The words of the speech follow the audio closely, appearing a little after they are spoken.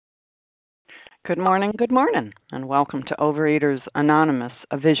Good morning, and welcome to Overeaters Anonymous,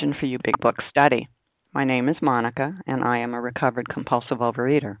 a Vision for You Big Book study. My name is Monica, and I am a recovered compulsive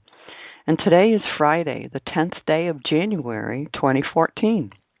overeater. And today is Friday, the 10th day of January,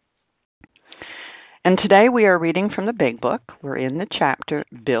 2014. And today we are reading from the Big Book. We're in the chapter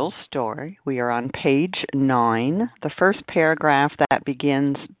Bill's Story. We are on page 9, the first paragraph that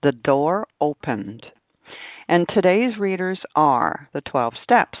begins, "The door opened." And today's readers are the 12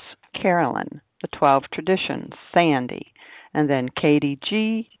 Steps, Carolyn, the 12 Traditions, Sandy, and then Katie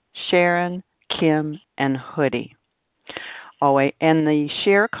G., Sharon, Kim, and Hoodie. Oh, and the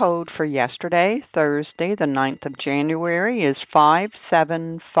share code for yesterday, Thursday, the 9th of January, is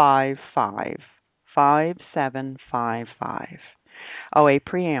 5755. 5755. A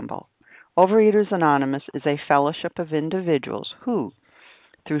preamble. Overeaters Anonymous is a fellowship of individuals who,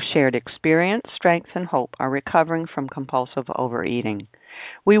 through shared experience, strength, and hope, are recovering from compulsive overeating.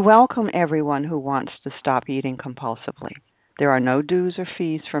 We welcome everyone who wants to stop eating compulsively. There are no dues or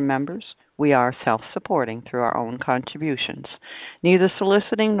fees for members. We are self-supporting through our own contributions, neither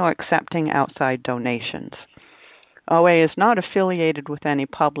soliciting nor accepting outside donations. OA is not affiliated with any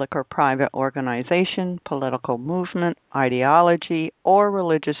public or private organization, political movement, ideology, or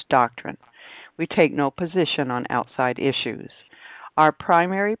religious doctrine. We take no position on outside issues. Our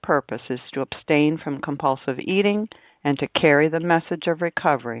primary purpose is to abstain from compulsive eating and to carry the message of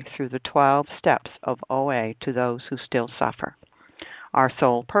recovery through the 12 steps of OA to those who still suffer. Our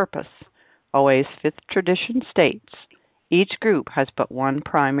sole purpose. OA's fifth tradition states, each group has but one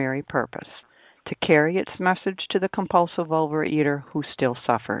primary purpose, to carry its message to the compulsive overeater who still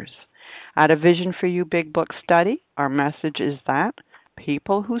suffers. At a Vision for You Big Book study, our message is that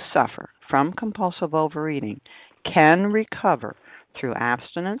people who suffer from compulsive overeating can recover through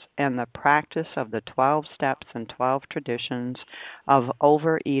abstinence and the practice of the 12 steps and 12 traditions of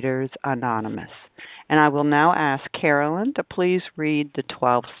Overeaters Anonymous. And I will now ask Carolyn to please read the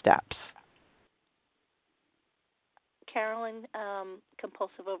 12 steps. Carolyn,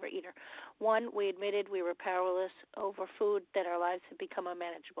 compulsive overeater. 1, we admitted we were powerless over food, that our lives had become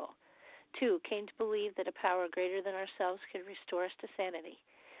unmanageable. 2, came to believe that a power greater than ourselves could restore us to sanity.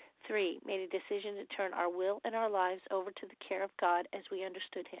 3, made a decision to turn our will and our lives over to the care of God as we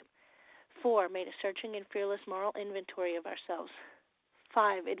understood Him. 4, made a searching and fearless moral inventory of ourselves.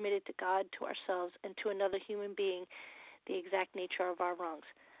 5, admitted to God, to ourselves, and to another human being the exact nature of our wrongs.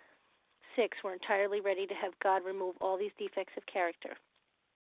 6, we're entirely ready to have God remove all these defects of character.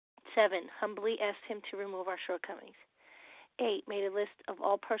 7, humbly asked Him to remove our shortcomings. 8, made a list of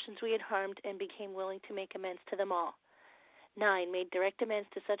all persons we had harmed and became willing to make amends to them all. 9, made direct amends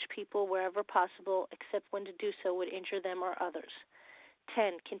to such people wherever possible, except when to do so would injure them or others.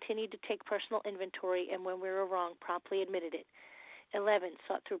 10, continued to take personal inventory, and when we were wrong, promptly admitted it. 11,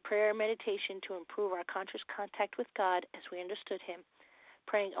 sought through prayer and meditation to improve our conscious contact with God as we understood Him,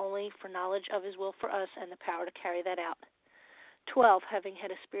 praying only for knowledge of His will for us and the power to carry that out. 12, having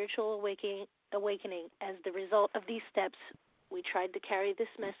had a spiritual awakening as the result of these steps, we tried to carry this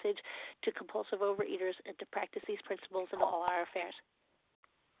message to compulsive overeaters and to practice these principles in all our affairs.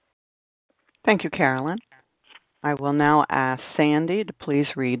 Thank you, Carolyn. I will now ask Sandy to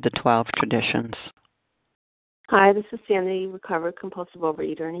please read the 12 traditions. Hi, this is Sandy, recovered compulsive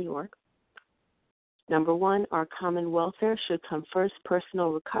overeater in New York. Number 1, our common welfare should come first.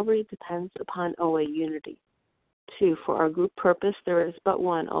 Personal recovery depends upon OA unity. 2, for our group purpose, there is but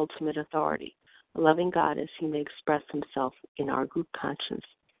one ultimate authority, a loving God as He may express Himself in our group conscience.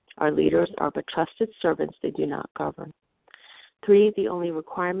 Our leaders are but trusted servants, they do not govern. 3, the only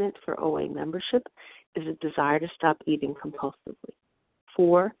requirement for OA membership is a desire to stop eating compulsively.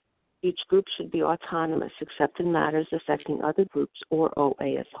 4, each group should be autonomous except in matters affecting other groups or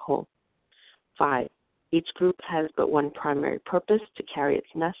OA as a whole. 5, each group has but one primary purpose, to carry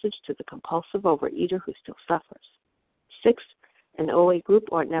its message to the compulsive overeater who still suffers. 6, an OA group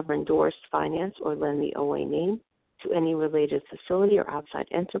ought never endorse, finance, or lend the OA name to any related facility or outside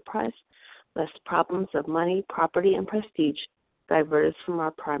enterprise, lest problems of money, property, and prestige divert us from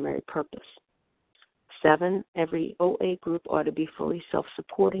our primary purpose. 7, every OA group ought to be fully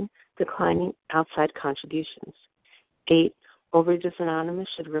self-supporting, declining outside contributions. 8, Overeaters Anonymous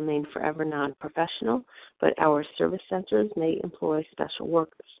should remain forever non-professional, but our service centers may employ special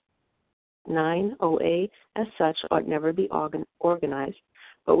workers. 9, OA as such ought never be organized,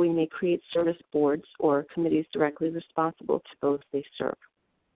 but we may create service boards or committees directly responsible to those they serve.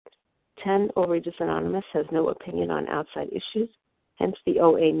 10, Overeaters Anonymous has no opinion on outside issues, hence the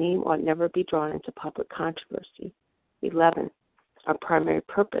OA name ought never be drawn into public controversy. 11, our primary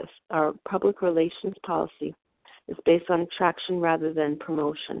purpose, our public relations policy, is based on attraction rather than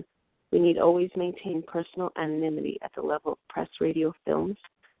promotion. We need always maintain personal anonymity at the level of press, radio, films,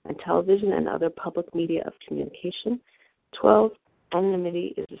 and television and other public media of communication. 12.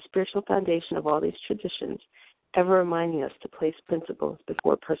 Anonymity is the spiritual foundation of all these traditions, ever reminding us to place principles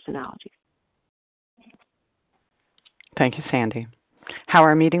before personalities. Thank you, Sandy. How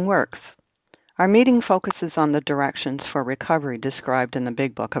our meeting works. Our meeting focuses on the directions for recovery described in the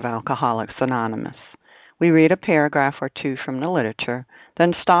Big Book of Alcoholics Anonymous. We read a paragraph or two from the literature,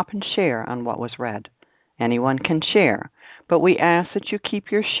 then stop and share on what was read. Anyone can share, but we ask that you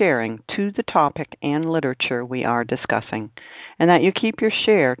keep your sharing to the topic and literature we are discussing, and that you keep your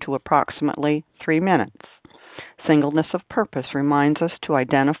share to approximately 3 minutes. Singleness of purpose reminds us to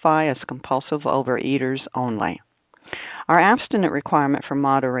identify as compulsive overeaters only. Our abstinent requirement for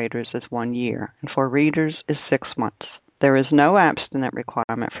moderators is 1 year, and for readers is 6 months. There is no abstinent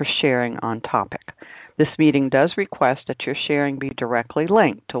requirement for sharing on topic. This meeting does request that your sharing be directly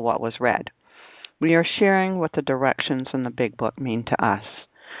linked to what was read. We are sharing what the directions in the Big Book mean to us.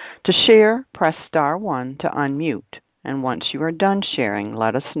 To share, press star 1 to unmute, and once you are done sharing,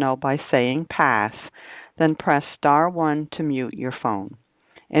 let us know by saying pass, then press star 1 to mute your phone.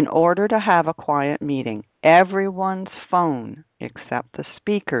 In order to have a quiet meeting, everyone's phone except the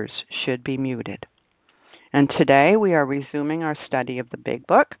speaker's should be muted. And today we are resuming our study of the Big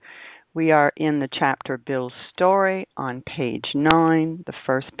Book. We are in the chapter Bill's Story on page 9, the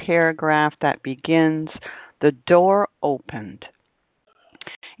first paragraph that begins, "The door opened."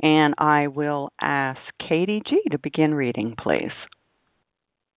 And I will ask Katie G. to begin reading, please.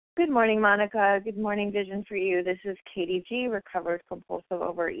 Good morning, Monica. Good morning, Vision for You. This is Katie G., recovered compulsive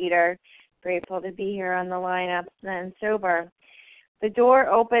overeater. Grateful to be here on the line, abstinent and sober. The door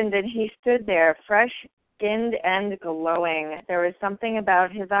opened and he stood there, fresh-skinned and glowing. There was something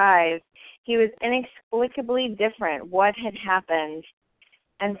about his eyes. He was inexplicably different. What had happened?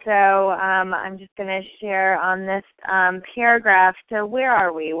 And so I'm just going to share on this paragraph. So where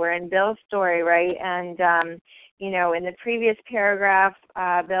are we? We're in Bill's story, right? And in the previous paragraph,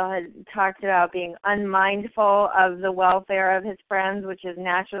 Bill had talked about being unmindful of the welfare of his friends, which is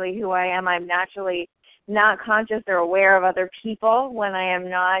naturally who I am. I'm naturally not conscious or aware of other people when I am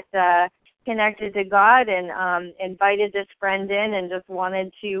not connected to God, and invited this friend in and just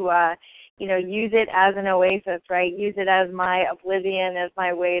wanted to, use it as an oasis, right? Use it as my oblivion, as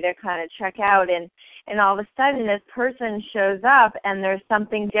my way to kind of check out. And all of a sudden, this person shows up, and there's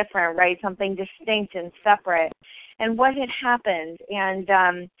something different, right? Something distinct and separate. And what had happened? And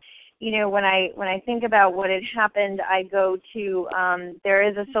when I think about what had happened, I go to there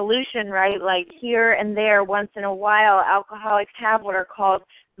is a solution, right? Like here and there, once in a while, alcoholics have what are called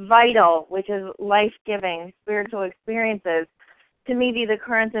vital, which is life-giving spiritual experiences. To me, these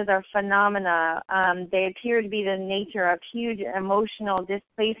occurrences are phenomena. They appear to be the nature of huge emotional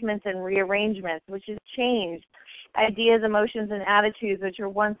displacements and rearrangements, which is change. Ideas, emotions, and attitudes, which are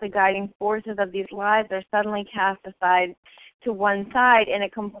once the guiding forces of these lives, are suddenly cast aside to one side, and a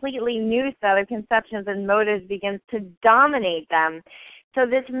completely new set of conceptions and motives begins to dominate them. So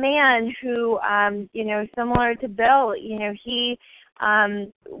this man who, similar to Bill, he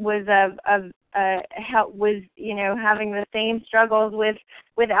was having the same struggles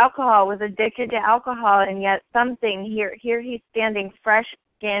with alcohol, was addicted to alcohol, and yet something here he's standing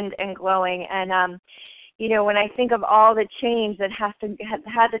fresh-skinned and glowing. And when I think of all the change that had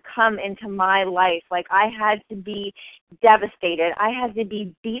to come into my life, like I had to be devastated, I had to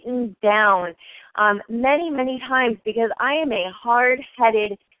be beaten down many, many times, because I am a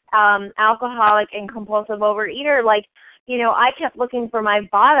hard-headed alcoholic and compulsive overeater. Like, I kept looking for my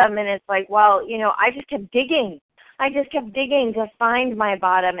bottom, and it's like, well, I just kept digging. I just kept digging to find my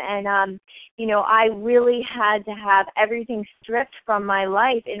bottom. And, I really had to have everything stripped from my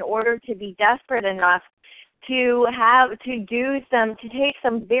life in order to be desperate enough to take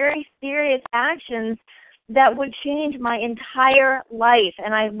some very serious actions that would change my entire life.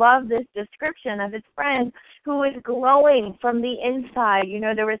 And I love this description of his friend who was glowing from the inside.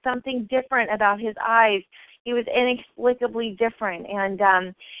 There was something different about his eyes. He was inexplicably different. And,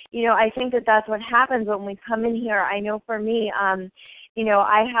 I think that that's what happens when we come in here. I know for me,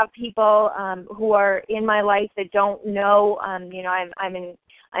 I have people who are in my life that don't know,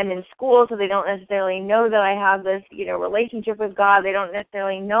 I'm in school, so they don't necessarily know that I have this, relationship with God. They don't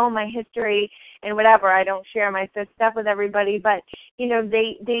necessarily know my history and whatever. I don't share my stuff with everybody, but,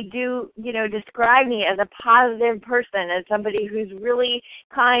 they do, describe me as a positive person, as somebody who's really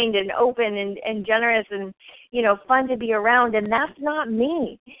kind and open and generous and, fun to be around. And that's not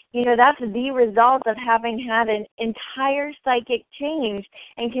me. That's the result of having had an entire psychic change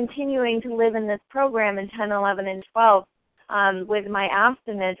and continuing to live in this program in 10, 11, and 12. with my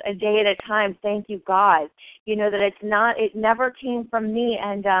abstinence a day at a time. Thank you, God. You know, that it never came from me.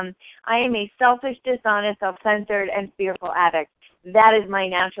 And I am a selfish, dishonest, self-centered, and fearful addict. That is my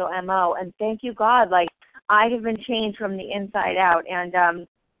natural MO. And thank you, God. Like, I have been changed from the inside out. And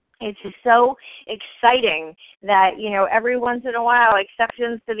it's just so exciting that, you know, every once in a while,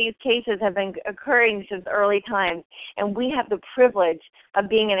 exceptions to these cases have been occurring since early times. And we have the privilege of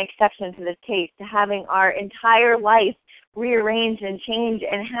being an exception to this case, to having our entire life rearranged and changed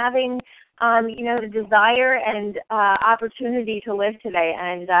and having, you know, the desire and opportunity to live today.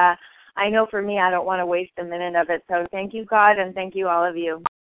 And I know for me, I don't want to waste a minute of it. So thank you, God, and thank you, all of you.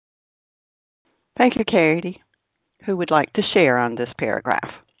 Thank you, Katie. Who would like to share on this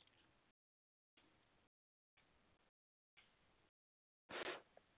paragraph?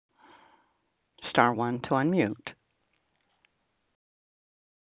 Star 1 to unmute.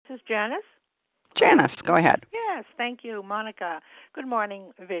 This is Janice. Janice, go ahead. Yes, thank you, Monica. Good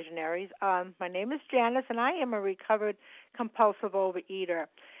morning, visionaries. My name is Janice, and I am a recovered compulsive overeater.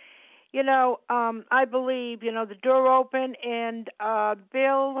 You know, I believe, you know, the door opened, and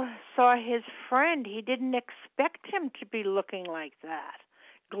Bill saw his friend. He didn't expect him to be looking like that,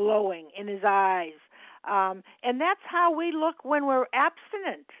 glowing in his eyes. And that's how we look when we're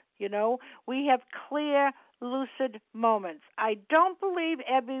abstinent. You know, we have clear, lucid moments. I don't believe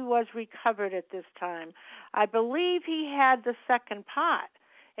Ebby was recovered at this time. I believe he had the second part,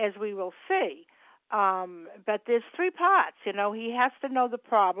 as we will see. But there's three parts. You know, he has to know the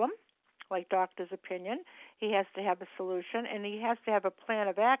problem, like doctor's opinion. He has to have a solution, and he has to have a plan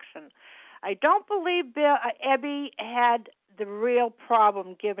of action. I don't believe Ebby had the real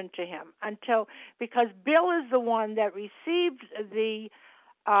problem given to him because Bill is the one that received the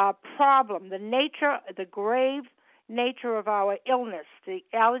problem, the grave nature of our illness, the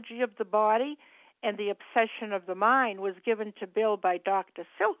allergy of the body and the obsession of the mind was given to Bill by Dr.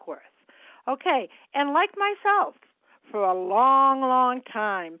 Silkworth. Okay, and like myself, for a long, long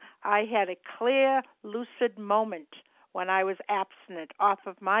time, I had a clear, lucid moment when I was abstinent, off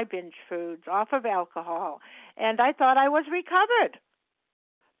of my binge foods, off of alcohol, and I thought I was recovered.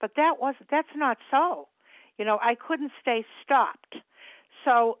 But that's not so. You know, I couldn't stay stopped.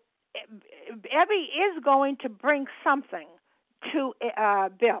 So Ebby is going to bring something to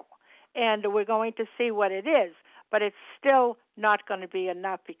Bill, and we're going to see what it is, but it's still not going to be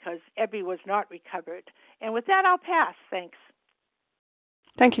enough because Ebby was not recovered. And with that, I'll pass. Thanks.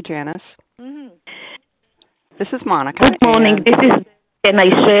 Thank you, Janice. Mm-hmm. This is Monica. Good morning. Can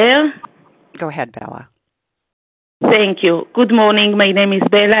I share? Go ahead, Bella. Thank you. Good morning. My name is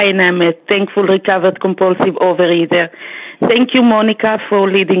Bella, and I'm a thankful recovered compulsive overeater. Thank you, Monica, for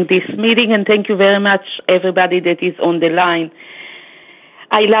leading this meeting, and thank you very much, everybody that is on the line.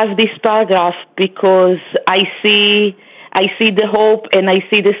 I love this paragraph because I see the hope and I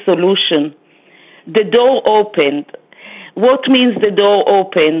see the solution. The door opened. What means the door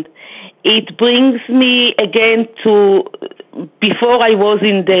opened? It brings me again to before I was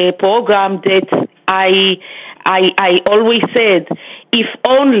in the program that I always said, if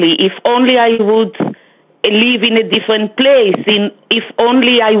only I would live in a different place, if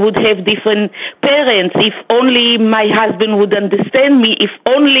only I would have different parents, if only my husband would understand me, if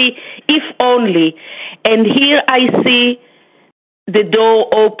only. And here I see the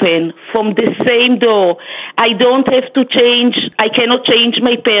door open from the same door. I don't have to change. I cannot change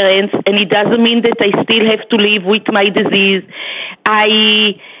my parents, and it doesn't mean that I still have to live with my disease.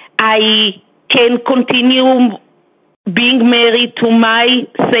 I can continue being married to my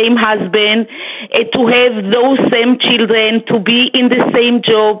same husband, to have those same children, to be in the same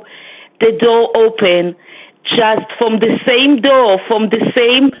job. The door open, just from the same door, from the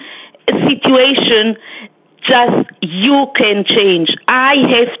same situation. Just you can change. I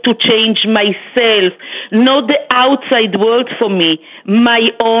have to change myself, not the outside world for me,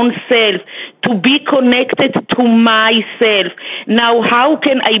 my own self, to be connected to myself. Now, how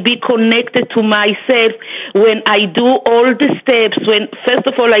can I be connected to myself when I do all the steps? When, first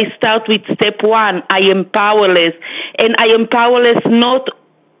of all, I start with step 1, I am powerless. And I am powerless not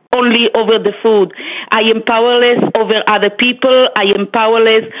only over the food. I am powerless over other people. I am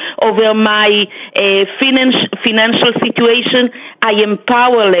powerless over my financial situation. I am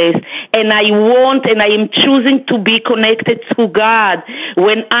powerless, and I am choosing to be connected to God.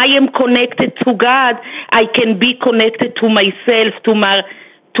 When I am connected to God, I can be connected to myself, to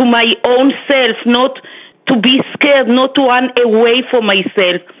my own self, not to be scared, not to run away from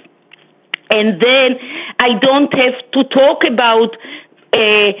myself. And then I don't have to talk about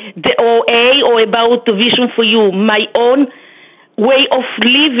the OA or about the Vision for You. My own way of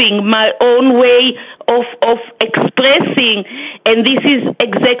living, my own way of expressing. And this is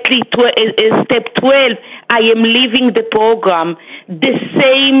exactly step 12. I am leaving the program, the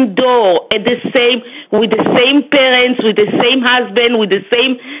same door, with the same parents, with the same husband, with the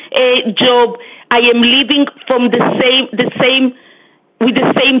same job. I am leaving from with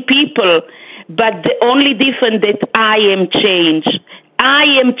the same people. But the only difference that I am changed. I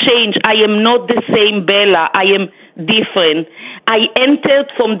am changed. I am not the same Bella. I am different. I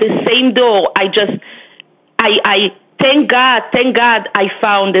entered from the same door. I thank God I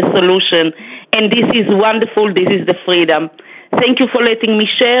found the solution. And this is wonderful. This is the freedom. Thank you for letting me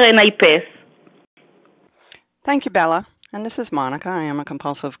share, and I pass. Thank you, Bella. And this is Monica. I am a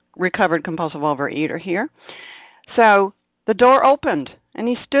recovered compulsive overeater here. So the door opened, and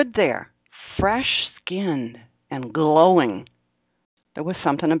he stood there, fresh-skinned and glowing. There was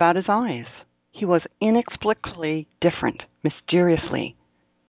something about his eyes. He was inexplicably different, mysteriously,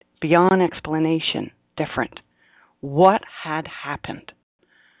 beyond explanation, different. What had happened?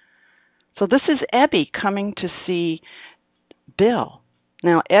 So this is Ebby coming to see Bill.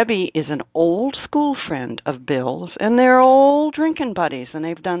 Now, Ebby is an old school friend of Bill's, and they're old drinking buddies, and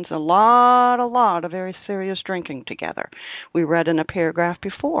they've done a lot of very serious drinking together. We read in a paragraph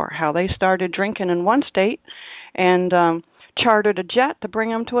before how they started drinking in one state and chartered a jet to bring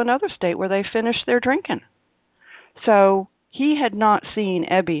them to another state where they finished their drinking. So he had not seen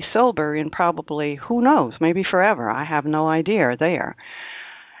Ebby sober in probably, who knows, maybe forever. I have no idea there.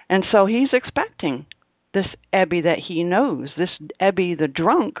 And so he's expecting this Ebby that he knows, this Ebby the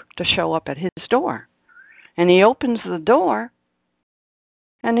drunk, to show up at his door. And he opens the door,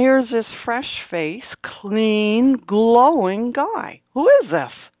 and here's this fresh-faced, clean, glowing guy. Who is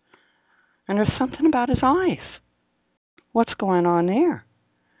this? And there's something about his eyes. What's going on there?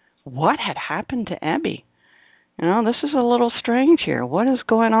 What had happened to Ebby? You know, this is a little strange here. What is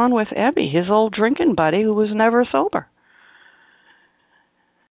going on with Ebby, his old drinking buddy who was never sober?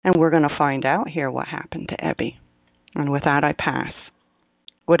 And we're going to find out here what happened to Ebby. And with that, I pass.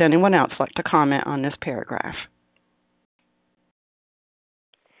 Would anyone else like to comment on this paragraph?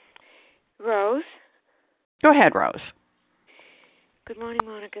 Rose? Go ahead, Rose. Good morning,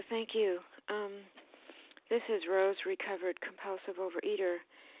 Monica. Thank you. This is Rose, recovered compulsive overeater.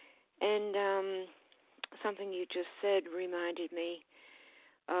 And something you just said reminded me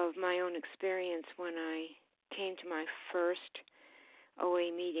of my own experience when I came to my first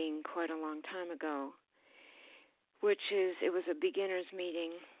OA meeting quite a long time ago, it was a beginner's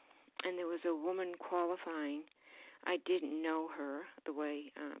meeting, and there was a woman qualifying. I didn't know her the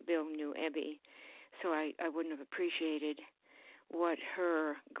way Bill knew Ebby, so I wouldn't have appreciated what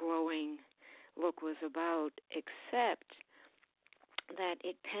her glowing look was about, except that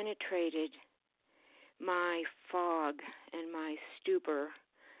it penetrated my fog and my stupor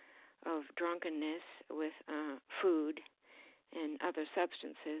of drunkenness with food and other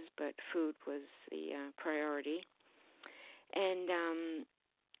substances, but food was the priority. And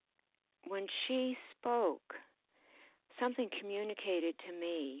when she spoke, something communicated to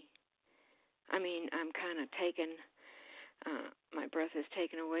me. I mean, I'm kind of taken, my breath is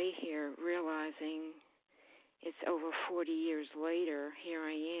taken away here, realizing it's over 40 years later, here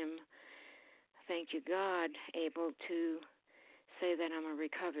I am, thank you God, able to say that I'm a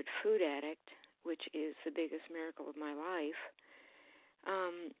recovered food addict, which is the biggest miracle of my life.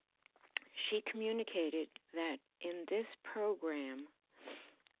 She communicated that in this program,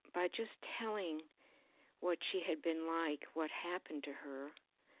 by just telling what she had been like, what happened to her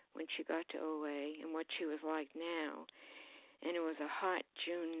when she got to OA, and what she was like now, and it was a hot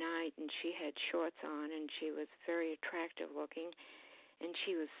June night, and she had shorts on, and she was very attractive looking, and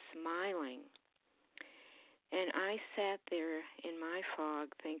she was smiling. And I sat there in my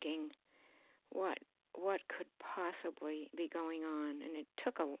fog thinking, what could possibly be going on? And it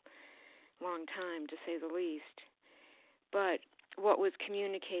took a long time, to say the least. But what was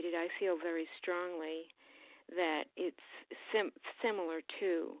communicated, I feel very strongly that it's similar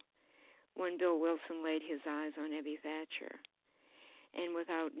to when Bill Wilson laid his eyes on Ebby Thatcher. And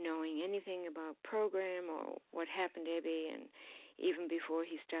without knowing anything about program or what happened to Ebby, and even before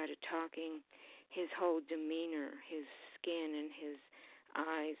he started talking, his whole demeanor, his skin and his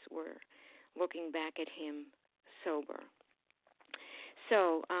eyes were looking back at him sober.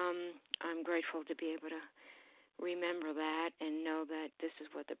 So I'm grateful to be able to remember that and know that this is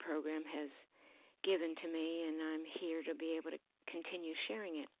what the program has given to me, and I'm here to be able to continue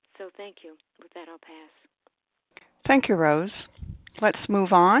sharing it. So thank you. With that, I'll pass. Thank you, Rose. Let's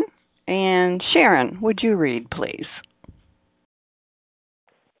move on. And Sharon, would you read, please?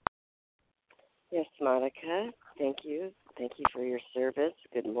 Yes, Monica. Thank you. Thank you for your service.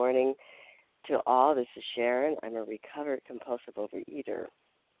 Good morning to all. This is Sharon. I'm a recovered compulsive overeater.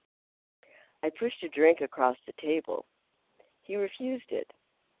 I pushed a drink across the table. He refused it.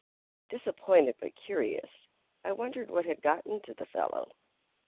 Disappointed but curious, I wondered what had gotten to the fellow.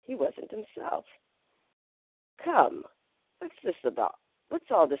 He wasn't himself. Come, what's this about?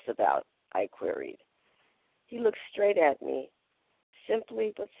 What's all this about? I queried. He looked straight at me,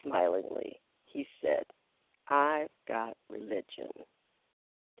 simply but smilingly. He said, I've got religion.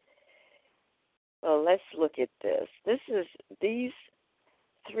 Well, let's look at this. These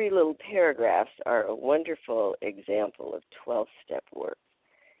 3 little paragraphs are a wonderful example of 12-step work.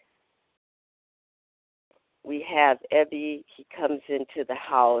 We have Ebby. He comes into the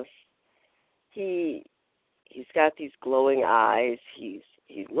house. He's got these glowing eyes. He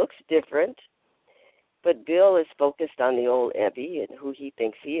looks different, but Bill is focused on the old Ebby and who he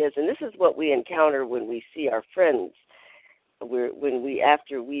thinks he is. And this is what we encounter when we see our friends.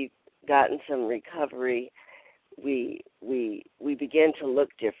 After we've gotten some recovery, we begin to look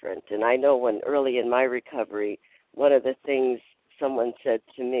different. And I know when early in my recovery, one of the things someone said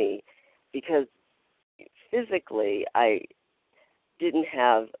to me, because physically I didn't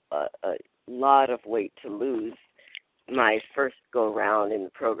have a lot of weight to lose my first go around in the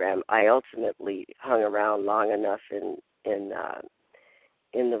program, I ultimately hung around long enough in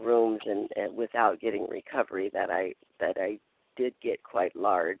the rooms and without getting recovery that I did get quite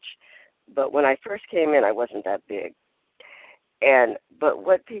large. But when I first came in, I wasn't that big. But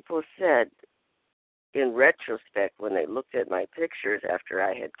what people said in retrospect when they looked at my pictures after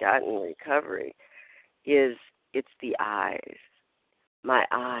I had gotten recovery is it's the eyes. My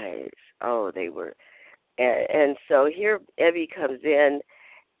eyes. Oh, they were. And so here Ebby comes in,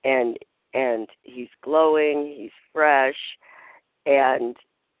 and he's glowing, he's fresh, and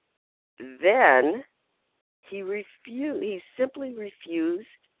then he simply refused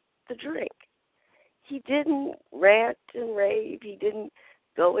the drink. He didn't rant and rave. He didn't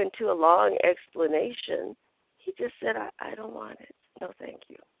go into a long explanation. He just said, I don't want it. No, thank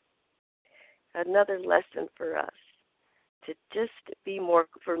you. Another lesson for us to just be more,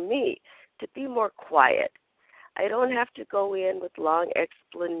 for me, to be more quiet. I don't have to go in with long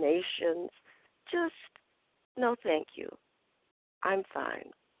explanations. Just, no, thank you. I'm fine.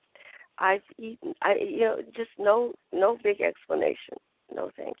 I've eaten. Just no big explanation.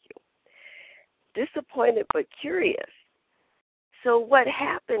 No, thank you. Disappointed but curious. So what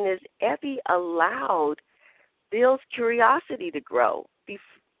happened is Ebby allowed Bill's curiosity to grow.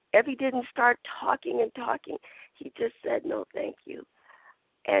 Ebby didn't start talking. He just said, no, thank you.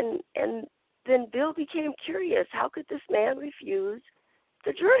 And then Bill became curious. How could this man refuse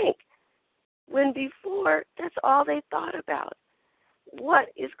the drink? When before, that's all they thought about. What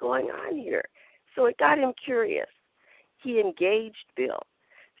is going on here? So it got him curious. He engaged Bill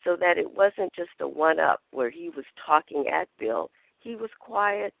so that it wasn't just a one-up where he was talking at Bill. He was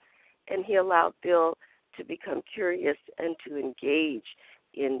quiet, and he allowed Bill to become curious and to engage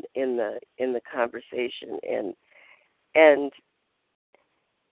in the conversation. And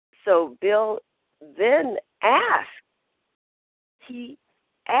so Bill then asked. He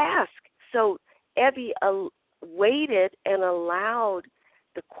asked. So Ebby waited and allowed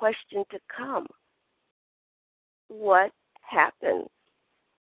the question to come. What happened?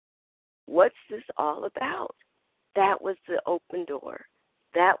 What's this all about? That was the open door.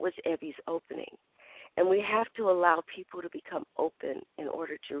 That was Ebby's opening. And we have to allow people to become open in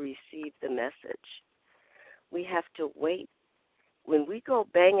order to receive the message. We have to wait. When we go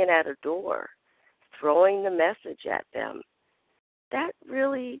banging at a door, throwing the message at them, that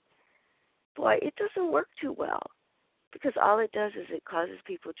really, boy, it doesn't work too well, because all it does is it causes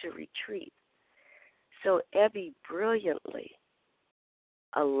people to retreat. So Ebby brilliantly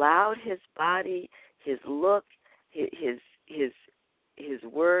allowed his body, his look, his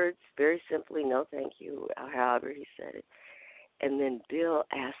words, very simply, no thank you, however he said it. And then Bill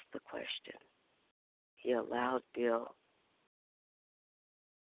asked the question. He allowed Bill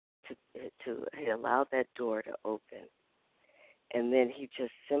he allowed that door to open. And then he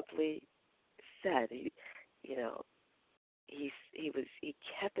just simply said, he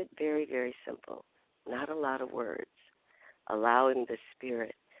kept it very, very simple, not a lot of words, allowing the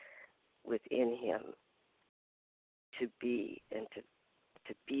spirit within him to be and to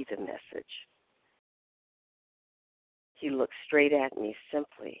be the message. He looked straight at me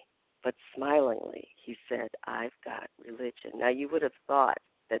simply, but smilingly. He said, I've got religion. Now, you would have thought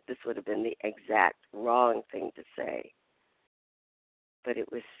that this would have been the exact wrong thing to say, but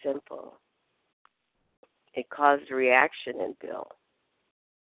it was simple. It caused a reaction in Bill.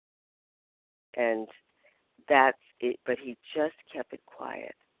 And that's it. But he just kept it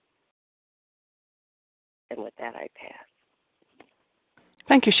quiet. And with that, I pass.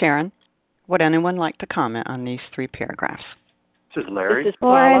 Thank you, Sharon. Would anyone like to comment on these 3 paragraphs? This is Larry. This is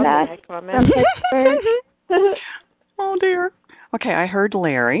Paula from Pittsburgh. Oh, dear. Okay, I heard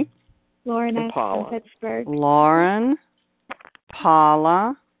Larry. Lauren And S. Paula. from Pittsburgh. Lauren,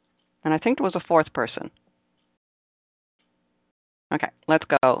 Paula, and I think there was a 4th person. Okay, let's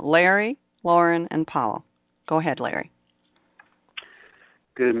go. Larry, Lauren, and Paula. Go ahead, Larry.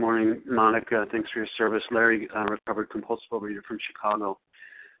 Good morning, Monica. Thanks for your service. Larry, recovered compulsive overeater from Chicago.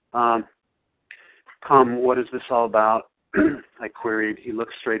 What is this all about? I queried. He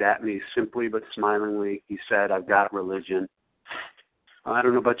looked straight at me, simply but smilingly. He said, I've got religion. I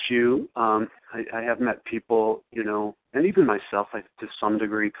don't know about you. I have met people, and even myself, to some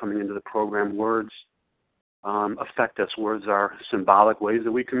degree, coming into the program, words affect us. Words are symbolic ways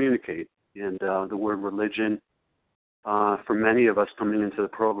that we communicate. And the word religion, for many of us coming into the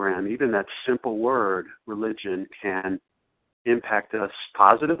program, even that simple word, religion, can impact us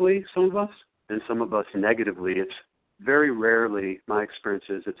positively, some of us, and some of us negatively. It's very rarely, my experience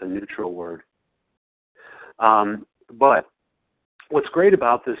is, it's a neutral word. But what's great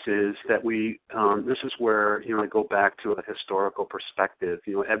about this is that this is where, I go back to a historical perspective.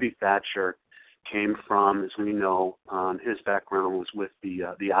 Ebby Thatcher came from, as we know, his background was with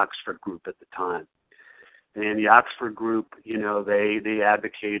the Oxford group at the time. And the Oxford group, they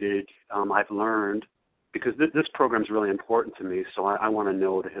advocated, I've learned, because this program is really important to me, so I want to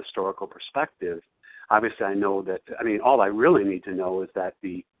know the historical perspective. Obviously, I know that, all I really need to know is that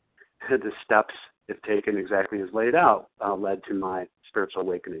the steps, if taken exactly as laid out, led to my spiritual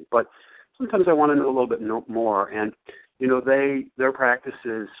awakening. But sometimes I want to know a little bit more. And, their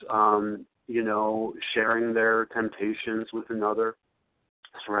practices, sharing their temptations with another,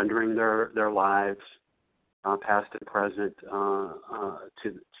 surrendering their lives, past and present,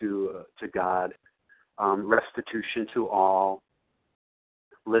 to God, restitution to all,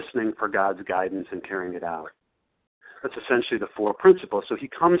 listening for God's guidance and carrying it out. That's essentially the 4 principles. So he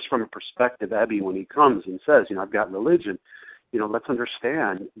comes from a perspective, Ebby, when he comes and says, I've got religion, let's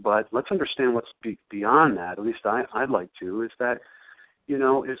understand, but let's understand what's beyond that. At least I'd like to, is that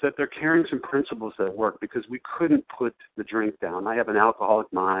they're carrying some principles that work, because we couldn't put the drink down. I have an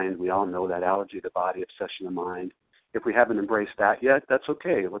alcoholic mind. We all know that, allergy of the body, obsession of mind. If we haven't embraced that yet, that's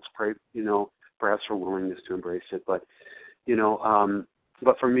okay. Let's pray, perhaps for willingness to embrace it. But,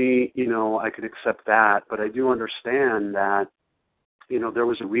 but for me, I could accept that, but I do understand that, there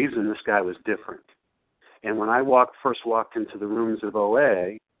was a reason this guy was different. And when I first walked into the rooms of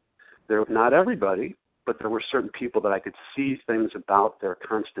OA, not everybody, but there were certain people that I could see things about their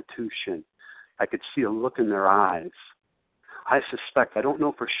constitution. I could see a look in their eyes. I suspect, I don't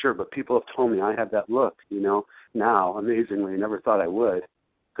know for sure, but people have told me I have that look, now, amazingly. I never thought I would,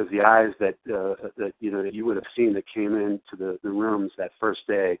 because the eyes that you would have seen that came into the rooms that first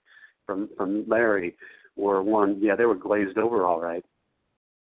day from Larry were they were glazed over all right,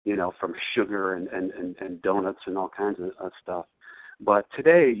 from sugar and donuts and all kinds of stuff. But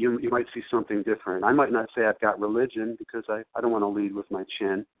today, you might see something different. I might not say I've got religion, because I don't want to lead with my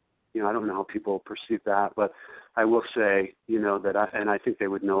chin. I don't know how people perceive that, but I will say, that I think they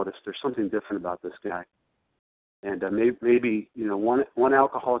would notice there's something different about this guy. And maybe one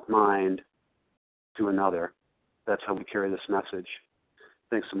alcoholic mind to another. That's how we carry this message.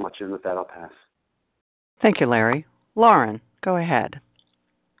 Thanks so much, and with that, I'll pass. Thank you, Larry. Lauren, go ahead.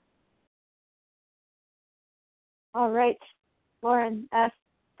 All right. Lauren S.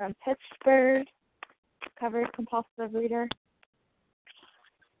 from Pittsburgh, recovered compulsive reader.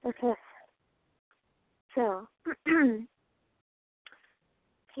 Okay. So,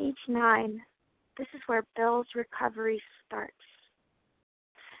 page 9. This is where Bill's recovery starts.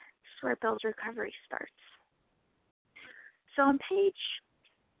 So on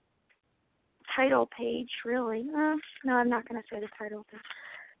title page, really. No, I'm not going to say the title.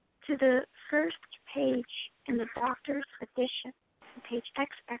 To the first page in the doctor's edition, page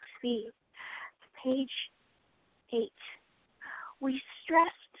XXV, page 8. We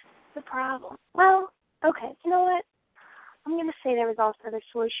stressed the problem. Well, okay, you know what? I'm going to say there was also the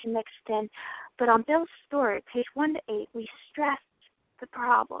solution mixed in. But on Bill's story, page 1 to 8, we stressed the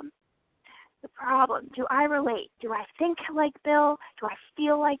problem. The problem. Do I relate? Do I think like Bill? Do I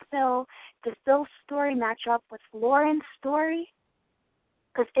feel like Bill? Does Bill's story match up with Lauren's story?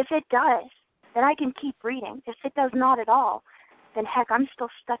 Because if it does, then I can keep reading. If it does not at all, then heck, I'm still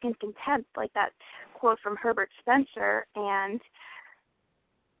stuck in contempt, like that quote from Herbert Spencer, and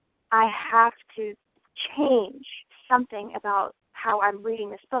I have to change something about how I'm reading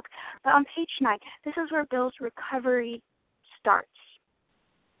this book. But on page 9, this is where Bill's recovery starts.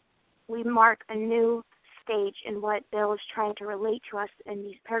 We mark a new stage in what Bill is trying to relate to us in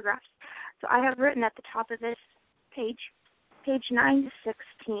these paragraphs. So I have written at the top of this page 9 to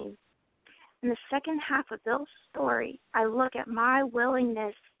 16. In the second half of Bill's story, I look at my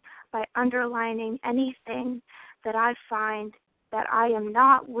willingness by underlining anything that I find that I am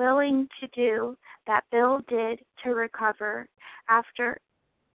not willing to do that Bill did to recover. After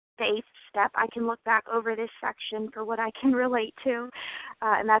the 8th step, I can look back over this section for what I can relate to,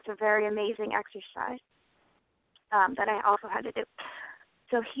 and that's a very amazing exercise that I also had to do.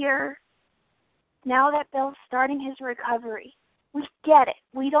 So here, now that Bill's starting his recovery, we get it.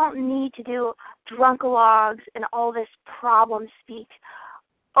 We don't need to do drunkalogs and all this problem speak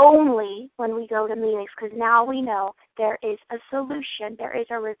only when we go to meetings, because now we know there is a solution. There is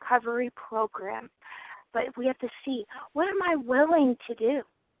a recovery program. But we have to see, what am I willing to do?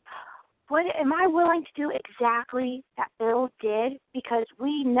 What am I willing to do exactly that Bill did? Because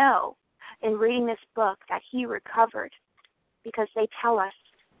we know in reading this book that he recovered, because they tell us.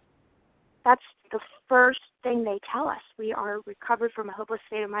 That's the first thing they tell us. We are recovered from a hopeless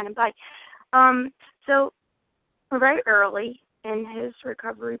state of mind and body. So we're very early in his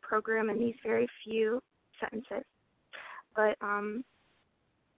recovery program in these very few sentences. But I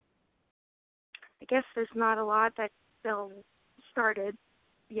guess there's not a lot that Bill started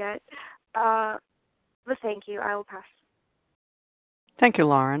yet. But thank you. I will pass. Thank you,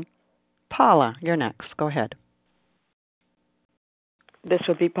 Lauren. Paula, you're next. Go ahead. This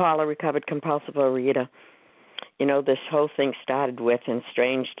would be Paula, recovered compulsive overeater. You know, this whole thing started with, and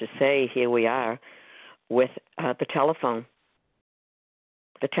strange to say, here we are, with the telephone.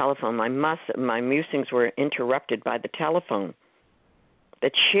 The telephone. My musings were interrupted by the telephone. The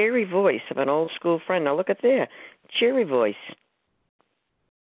cheery voice of an old school friend. Now look at there. Cheery voice.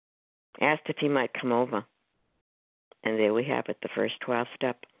 Asked if he might come over. And there we have it, the first 12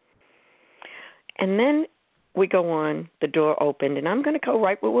 step. And then we go on, the door opened, and I'm going to go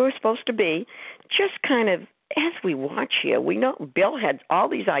right where we're supposed to be. Just kind of, as we watch here, we know Bill had all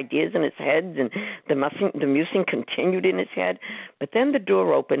these ideas in his head, and the musing continued in his head. But then the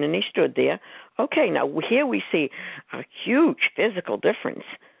door opened, and he stood there. Okay, now here we see a huge physical difference.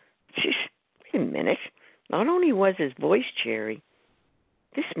 Jeez, wait a minute. Not only was his voice cheery,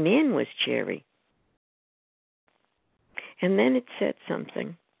 this man was cheery. And then it said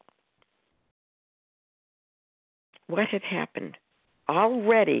something. What had happened?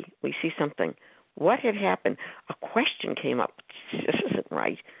 Already we see something. What had happened? A question came up. This isn't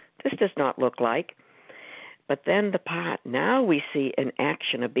right. This does not look like. But then the part, now we see an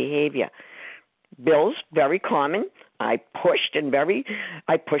action, a behavior. Bill's very common. I pushed a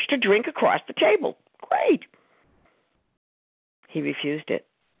drink across the table. Great. He refused it.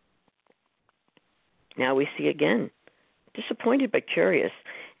 Now we see again, disappointed but curious.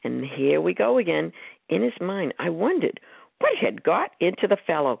 And here we go again. In his mind, I wondered what had got into the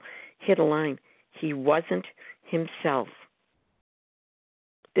fellow. Hit a line. He wasn't himself.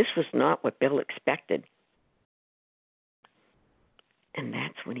 This was not what Bill expected. And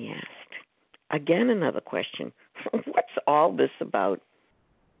that's when he asked. Again, another question. What's all this about?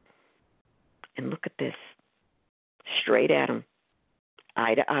 And look at this. Straight at him.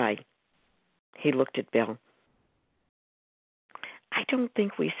 Eye to eye. He looked at Bill. I don't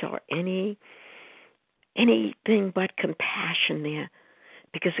think we saw anything but compassion there,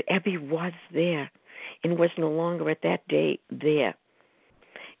 because Abby was there and was no longer at that day there.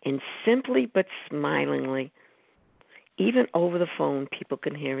 And simply but smilingly, even over the phone, people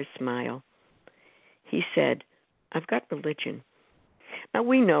can hear his smile. He said, I've got religion. Now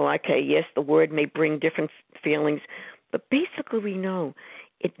we know, okay, yes, the word may bring different feelings, but basically we know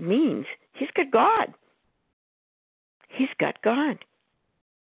it means he's got God. He's got God.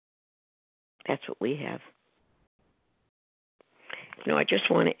 That's what we have. You know, I just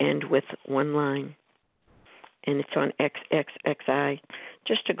want to end with one line, and it's on XXXI,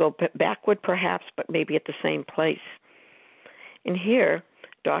 just to go backward perhaps, but maybe at the same place. And here,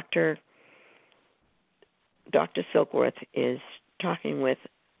 Dr. Silkworth is talking with,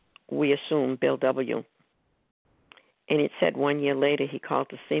 we assume, Bill W. And it said 1 year later he called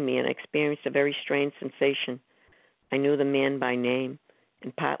to see me and I experienced a very strange sensation. I knew the man by name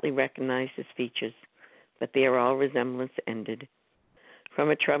and partly recognized his features, but there all resemblance ended. From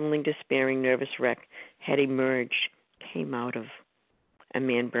a troubling, despairing, nervous wreck had emerged, came out of a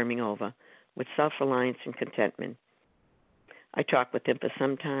man brimming over with self-reliance and contentment. I talked with him for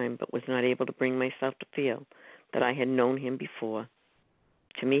some time, but was not able to bring myself to feel that I had known him before.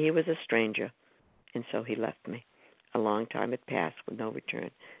 To me, he was a stranger, and so he left me. a long time had passed with no return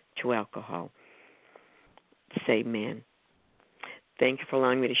to alcohol. Say amen. Thank you for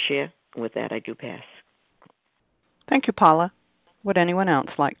allowing me to share. With that, I do pass. Thank you, Paula. Would anyone else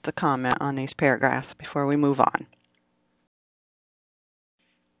like to comment on these paragraphs before we move on?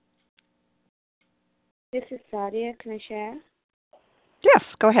 This is Sadia. Can I share? Yes,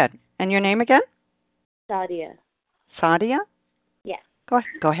 go ahead. And your name again? Sadia. Sadia? Yes. Go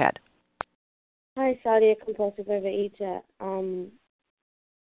ahead. Hi, Sadia, compulsive overeater.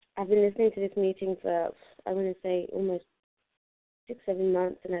 I've been listening to this meeting for, I want to say, almost 6-7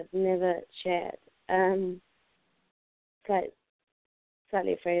 months, and I've never shared.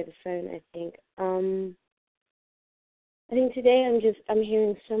 Slightly afraid of the phone, I think. I think today I'm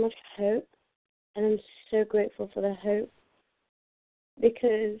hearing so much hope, and I'm so grateful for the hope,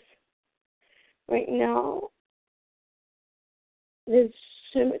 because right now there's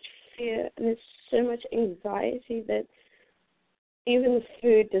so much fear and there's so much anxiety that even the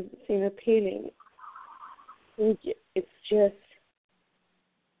food doesn't seem appealing. And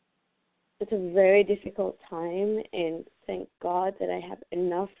it's a very difficult time, and thank God that I have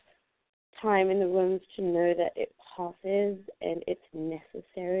enough time in the rooms to know that it passes and it's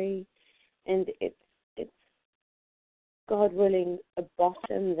necessary, and it's God willing a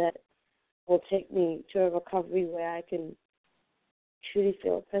bottom that will take me to a recovery where I can truly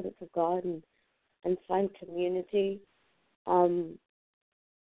feel the presence of God and find community. I'm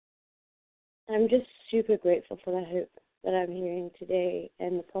just super grateful for the hope that I'm hearing today,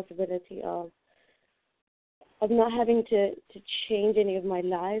 and the possibility of not having to change any of my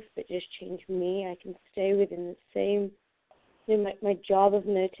life, but just change me. I can stay within the same, my job of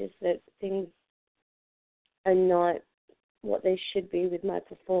notice that things are not what they should be with my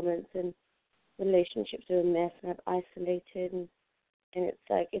performance, and relationships are a mess, and I've isolated, and it's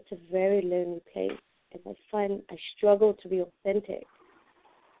like, it's a very lonely place, and I find I struggle to be authentic,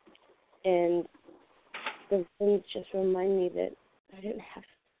 and those things just remind me that I don't have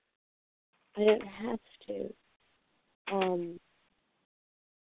to.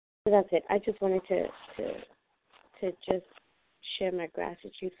 So that's it. I just wanted to just share my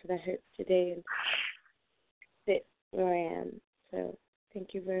gratitude for the hope today and sit where I am. So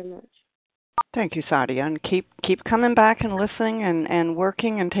thank you very much. Thank you, Sadia, and keep coming back and listening and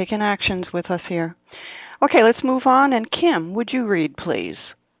working and taking actions with us here. Okay, let's move on. And Kim, would you read, please?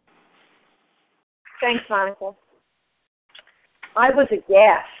 Thanks, Monica. I was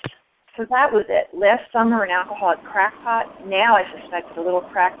aghast. So that was it. Last summer, an alcoholic crackpot. Now I suspect a little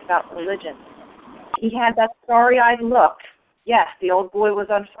cracked about religion. He had that starry-eyed look. Yes, the old boy was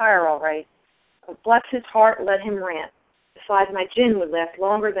on fire, all right. But bless his heart, let him rant. Besides, my gin would last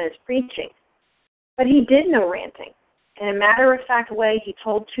longer than his preaching. But he did no ranting. In a matter-of-fact way, he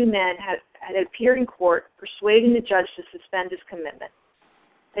told 2 men had appeared in court, persuading the judge to suspend his commitment.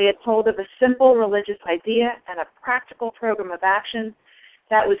 They had told of a simple religious idea and a practical program of action.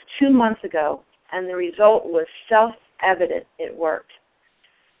 That was 2 months ago, and the result was self-evident. It worked.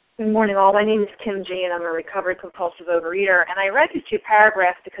 Good morning, all. My name is Kim G., and I'm a recovered compulsive overeater. And I read these 2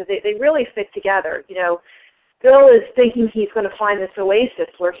 paragraphs because they really fit together. You know, Bill is thinking he's going to find this oasis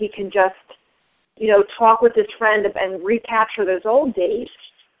where he can just, talk with his friend and recapture those old days.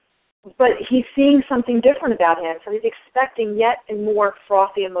 But he's seeing something different about him, so he's expecting yet a more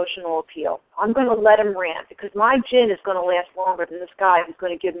frothy emotional appeal. I'm going to let him rant because my gin is going to last longer than this guy who's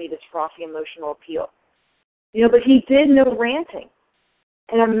going to give me this frothy emotional appeal. But he did no ranting.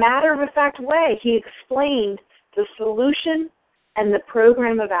 In a matter-of-fact way, he explained the solution and the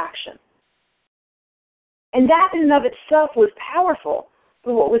program of action. And that in and of itself was powerful.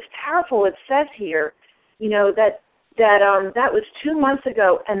 But what was powerful, it says here, that was 2 months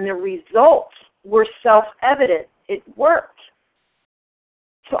ago, and the results were self-evident. It worked.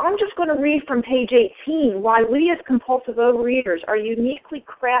 So I'm just going to read from page 18 why we as compulsive overeaters are uniquely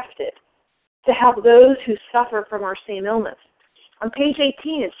crafted to help those who suffer from our same illness. On page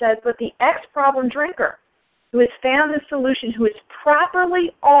 18 it says, but the ex-problem drinker who has found the solution, who is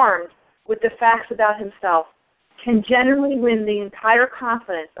properly armed with the facts about himself, can generally win the entire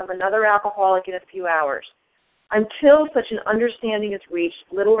confidence of another alcoholic in a few hours. Until such an understanding is reached,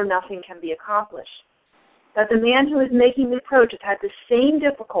 little or nothing can be accomplished. That the man who is making the approach has had the same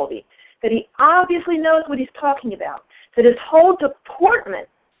difficulty, that he obviously knows what he's talking about, that his whole deportment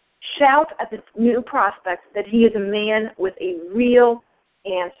shouts at the new prospect that he is a man with a real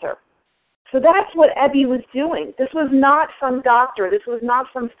answer. So that's what Ebby was doing. This was not some doctor. This was not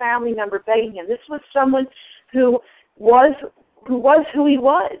some family member begging him. This was someone who was who he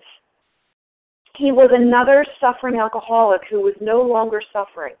was. He was another suffering alcoholic who was no longer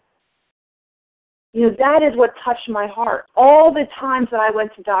suffering. That is what touched my heart. All the times that I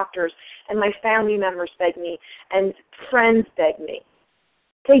went to doctors and my family members begged me and friends begged me,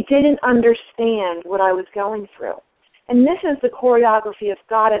 they didn't understand what I was going through. And this is the choreography of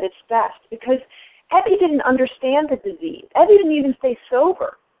God at its best, because Evie didn't understand the disease. Evie didn't even stay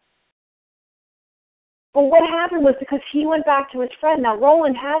sober. But what happened was because he went back to his friend. Now,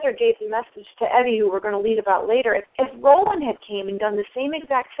 Roland Hazard gave the message to Evie, who we're going to lead about later. If Roland had came and done the same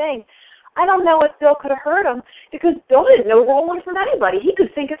exact thing, I don't know if Bill could have heard him, because Bill didn't know Roland from anybody. He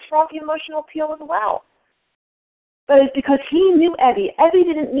could think it's frothy emotional appeal as well. But it's because he knew Evie. Evie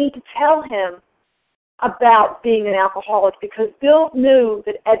didn't need to tell him about being an alcoholic, because Bill knew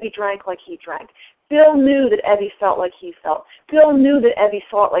that Evie drank like he drank. Bill knew that Evie felt like he felt. Bill knew that Evie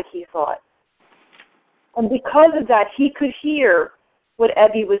thought like he thought. And because of that, he could hear what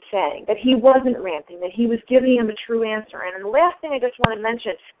Evie was saying, that he wasn't ranting, that he was giving him a true answer. And the last thing I just want to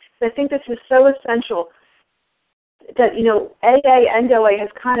mention, I think this is so essential, that, AA and OA has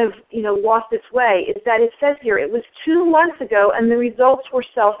kind of, lost its way, is that it says here, it was 2 months ago and the results were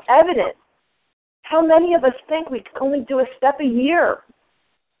self-evident. How many of us think we only do a step a year?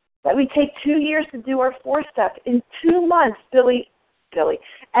 That we take 2 years to do our 4th step. In 2 months, Evie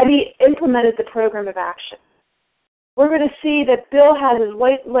implemented the program of action. We're going to see that Bill has his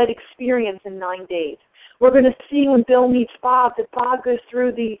white-light experience in 9 days. We're going to see when Bill meets Bob that Bob goes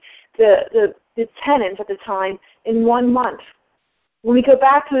through the tenets at the time in 1 month. When we go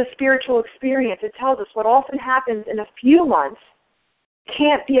back to the spiritual experience, it tells us what often happens in a few months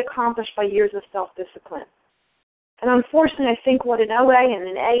can't be accomplished by years of self-discipline. And unfortunately, I think what in OA and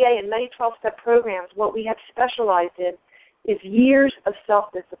in AA and many 12-step programs, what we have specialized in is years of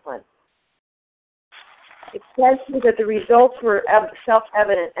self-discipline. It says here that the results were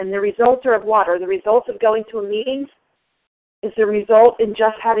self-evident, and the results are of what? Are the results of going to a meeting? Is the result in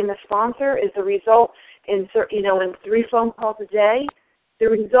just having a sponsor? Is the result in 3 phone calls a day? The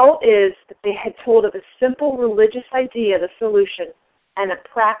result is that they had told of a simple religious idea, the solution, and a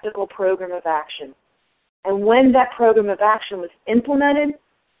practical program of action. And when that program of action was implemented,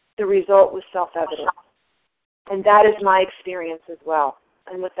 the result was self-evident. And that is my experience as well.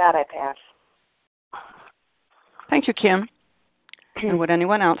 And with that, I pass. Thank you, Kim. And would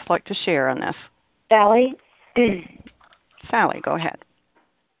anyone else like to share on this? Sally? Sally, go ahead.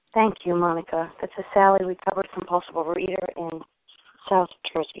 Thank you, Monica. This is Sally, recovered compulsive overeater in South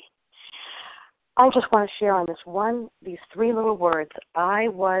Jersey. I just want to share on these 3 little words. I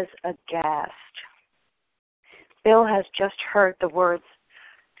was aghast. Bill has just heard the words,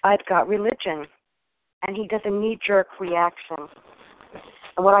 I've got religion. And he does a knee-jerk reaction.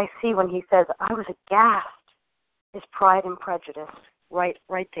 And what I see when he says, I was aghast, is pride and prejudice right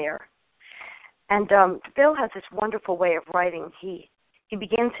there. And Bill has this wonderful way of writing. He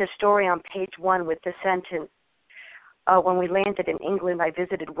begins his story on page 1 with this sentence. When we landed in England, I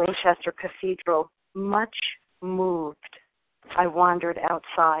visited Winchester Cathedral. Much moved, I wandered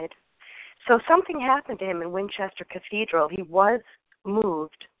outside. So something happened to him in Winchester Cathedral. He was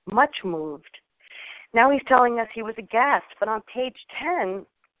moved, much moved. Now he's telling us he was aghast. But on page 10,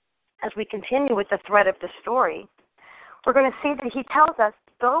 as we continue with the thread of the story, we're going to see that he tells us,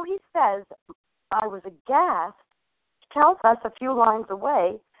 though he says, I was aghast, he tells us a few lines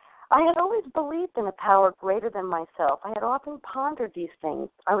away, I had always believed in a power greater than myself. I had often pondered these things.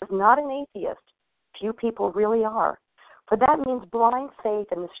 I was not an atheist. Few people really are. For that means blind faith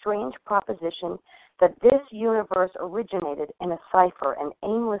in the strange proposition that this universe originated in a cipher and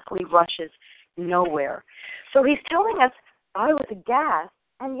aimlessly rushes nowhere. So he's telling us, I was aghast,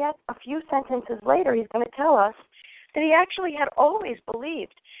 and yet a few sentences later he's going to tell us that he actually had always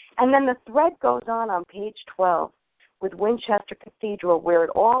believed. And then the thread goes on page 12 with Winchester Cathedral, where it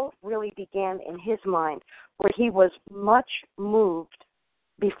all really began in his mind, where he was much moved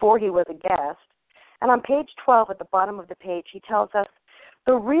before he was aghast. And on page 12 at the bottom of the page, he tells us,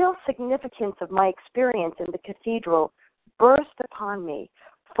 the real significance of my experience in the cathedral burst upon me.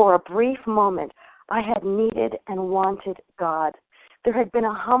 For a brief moment, I had needed and wanted God. There had been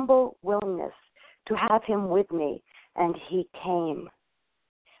a humble willingness to have him with me, and he came.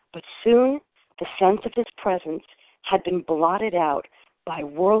 But soon the sense of his presence had been blotted out by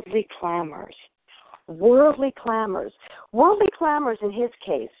worldly clamors. Worldly clamors. Worldly clamors in his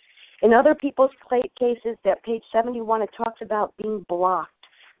case. In other people's cases, that page 71, it talks about being blocked.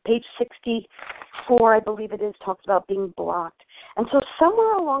 Page 64, I believe it is, talks about being blocked. And so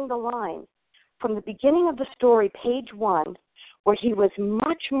somewhere along the line, from the beginning of the story, page 1, where he was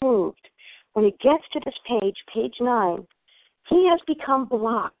much moved, when he gets to this page, page 9, he has become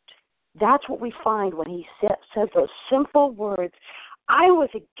blocked. That's what we find when he says those simple words, I was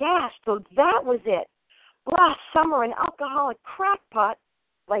aghast, so that was it. Last summer, an alcoholic crackpot,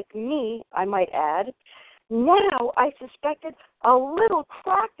 like me, I might add. Now I suspected a little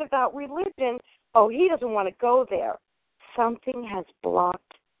cracked about religion. Oh, he doesn't want to go there. Something has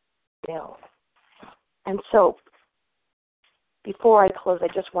blocked Bill. And so, before I close, I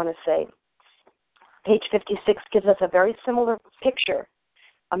just want to say, page 56 gives us a very similar picture.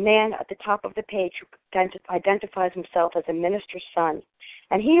 A man at the top of the page who identifies himself as a minister's son.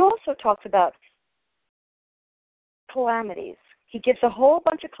 And he also talks about calamities. He gives a whole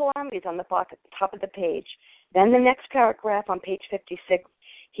bunch of calamities on the top of the page. Then the next paragraph on page 56,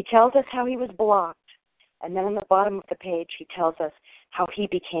 he tells us how he was blocked. And then on the bottom of the page, he tells us how he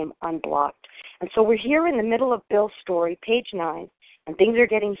became unblocked. And so we're here in the middle of Bill's story, page 9, and things are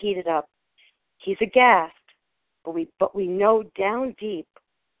getting heated up. He's aghast, but we know down deep,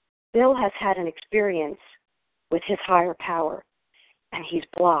 Bill has had an experience with his higher power, and he's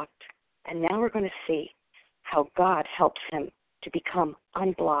blocked. And now we're going to see how God helps him to become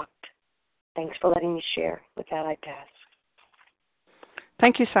unblocked. Thanks for letting me share. With that, I pass.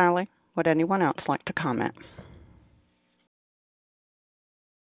 Thank you, Sally. Would anyone else like to comment?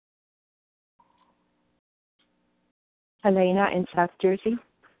 Helena in South Jersey.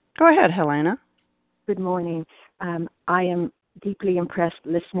 Go ahead, Helena. Good morning. I am deeply impressed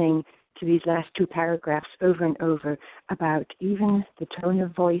listening to these last two paragraphs over and over about even the tone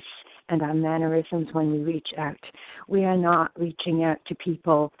of voice and our mannerisms when we reach out. We are not reaching out to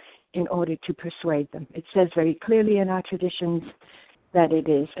people in order to persuade them. It says very clearly in our traditions that it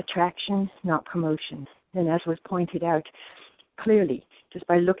is attraction, not promotion. And as was pointed out clearly, just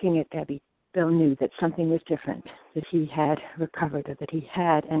by looking at Debbie, Bill knew that something was different, that he had recovered or that he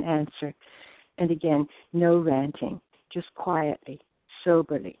had an answer. And again, no ranting, just quietly,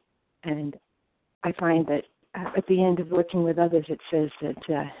 soberly. And I find that at the end of working with others, it says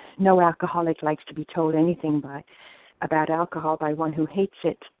that no alcoholic likes to be told anything about alcohol by one who hates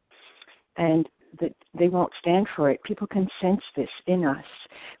it, and that they won't stand for it. People can sense this in us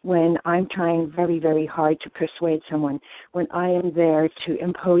when I'm trying very, very hard to persuade someone, when I am there to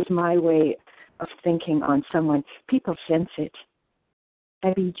impose my way of thinking on someone. People sense it.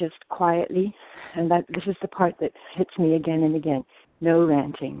 Maybe just quietly, and this is the part that hits me again and again. No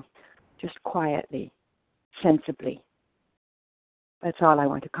ranting, just quietly, sensibly. That's all I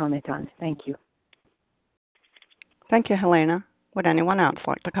want to comment on. Thank you. Thank you, Helena. Would anyone else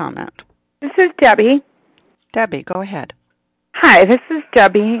like to comment? This is Debbie. Debbie, go ahead. Hi, this is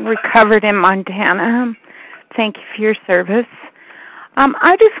Debbie, recovered in Montana. Thank you for your service.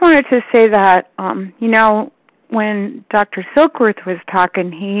 I just wanted to say that, when Dr. Silkworth was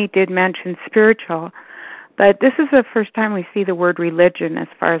talking, he did mention spiritual, but this is the first time we see the word religion, as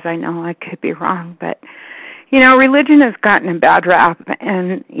far as I know. I could be wrong, but, religion has gotten a bad rap,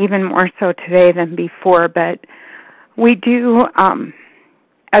 and even more so today than before, but we do,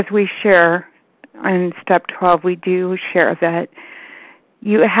 as we share in Step 12, we do share that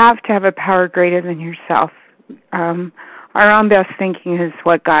you have to have a power greater than yourself. Our own best thinking is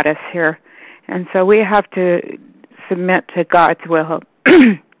what got us here. And so we have to submit to God's will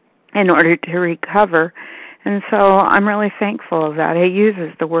in order to recover. And so I'm really thankful that He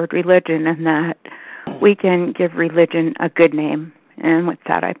uses the word religion and that we can give religion a good name. And with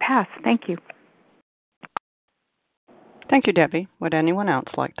that, I pass. Thank you. Thank you, Debbie. Would anyone else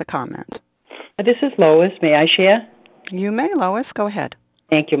like to comment? This is Lois. May I share? You may, Lois. Go ahead.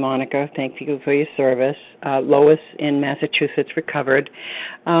 Thank you, Monica. Thank you for your service. Lois in Massachusetts, recovered.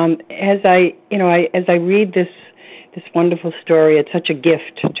 As I read this wonderful story, it's such a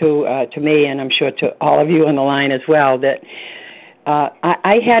gift to me, and I'm sure to all of you on the line as well. That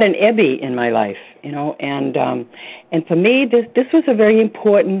I had an Ebby in my life, and for me, this was a very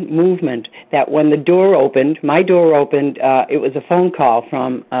important movement. That when the door opened, my door opened. It was a phone call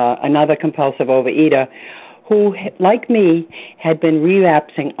from another compulsive overeater, who, like me, had been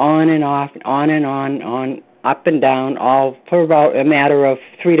relapsing on and off, on and on, up and down, all for about a matter of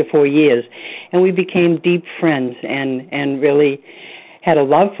 3 to 4 years. And we became deep friends and really had a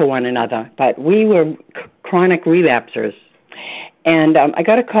love for one another. But we were chronic relapsers. And I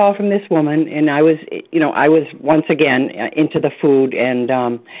got a call from this woman, and I was once again into the food and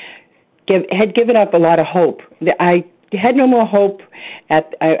had given up a lot of hope. I had no more hope.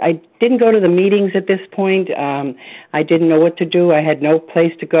 I didn't go to the meetings at this point. I didn't know what to do. I had no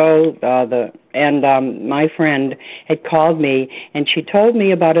place to go. My friend had called me, and she told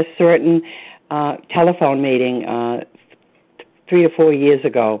me about a certain telephone meeting 3 or 4 years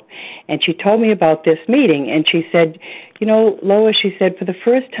ago. And she told me about this meeting, and she said, Lois, she said, for the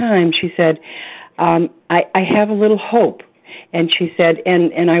first time, she said, I have a little hope. And she said,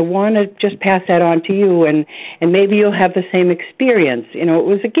 and I want to just pass that on to you, and maybe you'll have the same experience. You know, it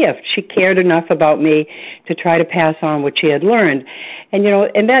was a gift. She cared enough about me to try to pass on what she had learned. And, you know,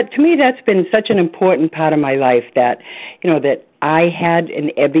 and that, to me, that's been such an important part of my life, that, you know, that I had an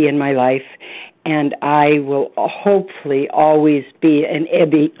Ebby in my life, and I will hopefully always be an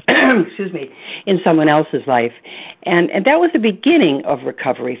Ebby, excuse me, in someone else's life. And that was the beginning of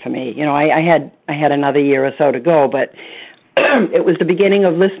recovery for me. You know, I had another year or so to go, but it was the beginning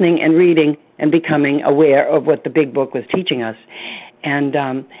of listening and reading and becoming aware of what the big book was teaching us. And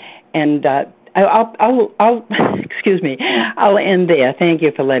I'll excuse me, I'll end there. Thank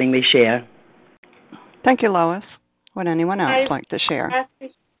you for letting me share. Thank you, Lois. Would anyone else like to share?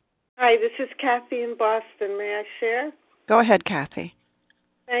 Kathy. Hi, this is Kathy in Boston. May I share? Go ahead, Kathy.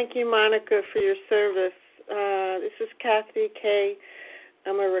 Thank you, Monica, for your service. This is Kathy K.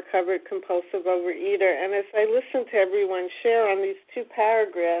 I'm a recovered compulsive overeater, and as I listen to everyone share on these two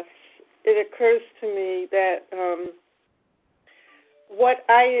paragraphs, it occurs to me that what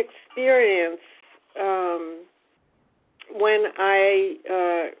I experience when I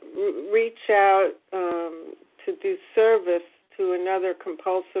reach out to do service to another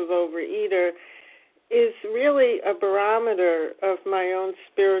compulsive overeater is really a barometer of my own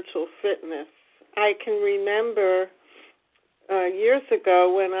spiritual fitness. I can remember years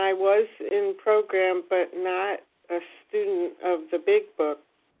ago when I was in program but not a student of the big book,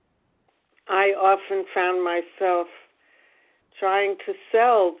 I often found myself trying to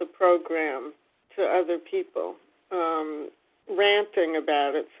sell the program to other people, ranting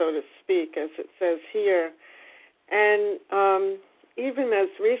about it, so to speak, as it says here. And even as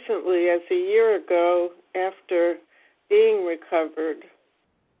recently as a year ago, after being recovered,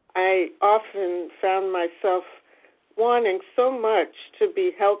 I often found myself wanting so much to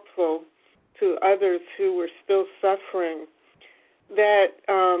be helpful to others who were still suffering that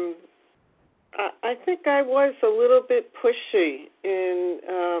I think I was a little bit pushy in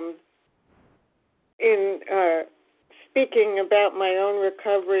speaking about my own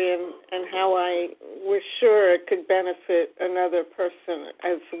recovery and how I was sure it could benefit another person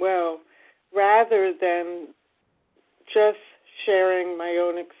as well, rather than just sharing my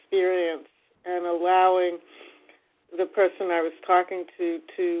own experience and allowing the person I was talking to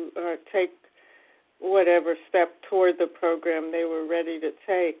take whatever step toward the program they were ready to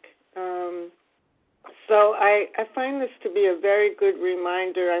take. So I find this to be a very good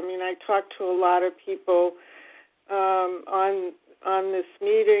reminder. I mean, I talk to a lot of people on this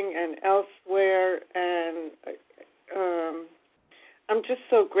meeting and elsewhere, and I'm just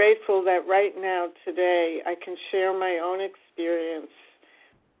so grateful that right now, today, I can share my own experience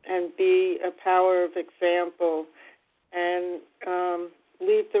and be a power of example and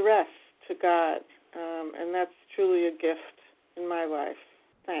leave the rest to God. And that's truly a gift in my life.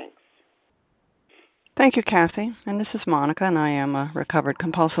 Thanks. Thank you, Kathy. And this is Monica, and I am a recovered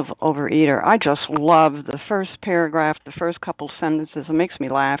compulsive overeater. I just love the first paragraph, the first couple sentences. It makes me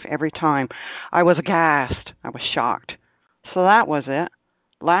laugh every time. I was aghast. I was shocked. So that was it.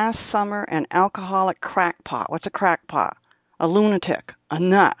 Last summer, an alcoholic crackpot. What's a crackpot? A lunatic, a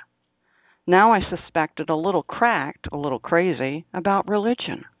nut. Now I suspected a little cracked, a little crazy about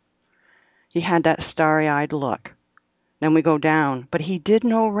religion. He had that starry-eyed look. Then we go down, but he did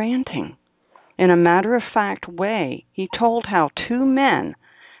no ranting. In a matter-of-fact way, he told how two men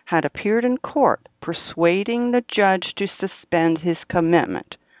had appeared in court persuading the judge to suspend his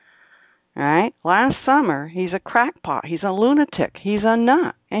commitment. All right? Last summer, he's a crackpot. He's a lunatic. He's a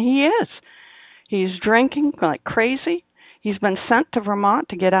nut. And he is. He's drinking like crazy. He's been sent to Vermont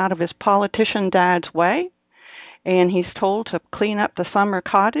to get out of his politician dad's way. And he's told to clean up the summer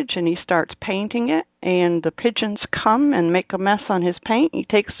cottage, and he starts painting it, and the pigeons come and make a mess on his paint. He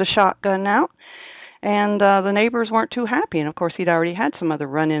takes the shotgun out, and the neighbors weren't too happy. And, of course, he'd already had some other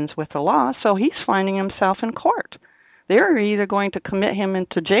run-ins with the law, so he's finding himself in court. They're either going to commit him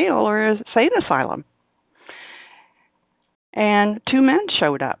into jail or a sane asylum. And two men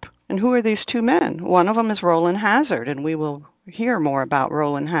showed up. And who are these two men? One of them is Roland Hazard, and we will hear more about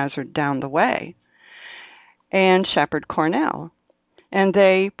Roland Hazard down the way, and Shepard Cornell. And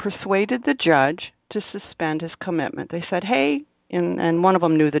they persuaded the judge to suspend his commitment. They said, hey, and one of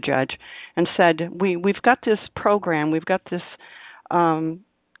them knew the judge, and said, we've got this program,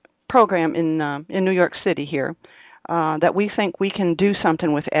 program in New York City here that we think we can do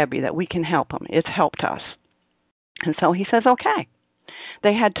something with Ebby, that we can help him. It's helped us. And so he says, okay.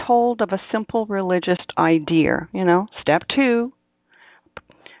 They had told of a simple religious idea, step 2,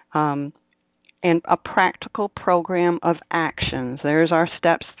 and a practical program of actions. There's our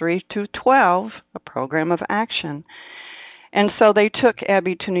steps 3 to 12, a program of action. And so they took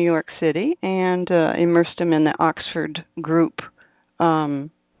Abby to New York City and immersed him in the Oxford group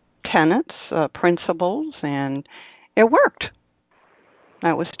tenets, principles, and it worked.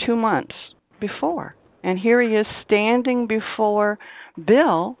 That was 2 months before. And here he is standing before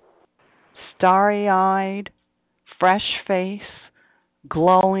Bill, starry-eyed, fresh face,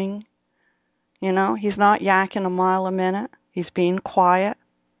 glowing. You know, he's not yakking a mile a minute. He's being quiet.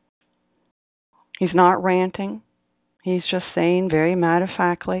 He's not ranting. He's just saying very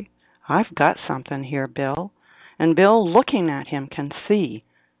matter-of-factly, I've got something here, Bill. And Bill, looking at him, can see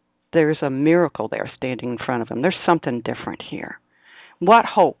there's a miracle there standing in front of him. There's something different here. What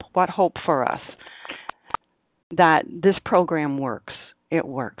hope for us that this program works. It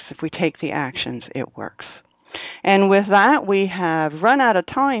works. If we take the actions, it works. And with that, we have run out of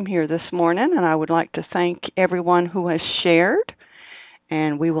time here this morning, and I would like to thank everyone who has shared.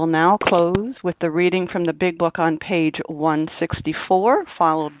 And we will now close with the reading from the Big Book on page 164,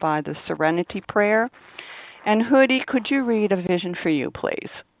 followed by the Serenity Prayer. And Hoodie, could you read A Vision for You, please?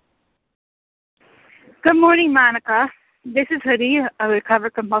 Good morning, Monica. This is Hoodie, a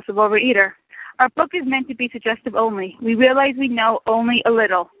recovered compulsive overeater. Our book is meant to be suggestive only. We realize we know only a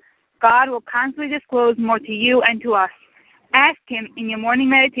little. God will constantly disclose more to you and to us. Ask Him in your morning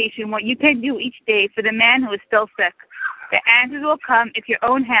meditation what you can do each day for the man who is still sick. The answers will come if your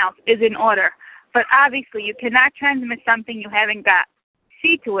own house is in order. But obviously, you cannot transmit something you haven't got.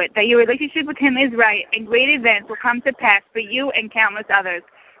 See to it that your relationship with Him is right, and great events will come to pass for you and countless others.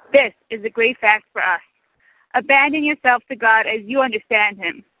 This is a great fact for us. Abandon yourself to God as you understand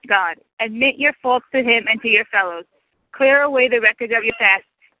Him, God. Admit your faults to Him and to your fellows. Clear away the records of your past.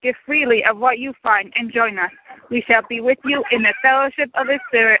 Give freely of what you find and join us. We shall be with you in the fellowship of the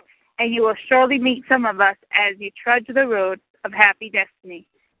Spirit, and you will surely meet some of us as you trudge the road of happy destiny.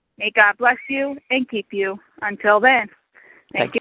 May God bless you and keep you. Until then, thank you.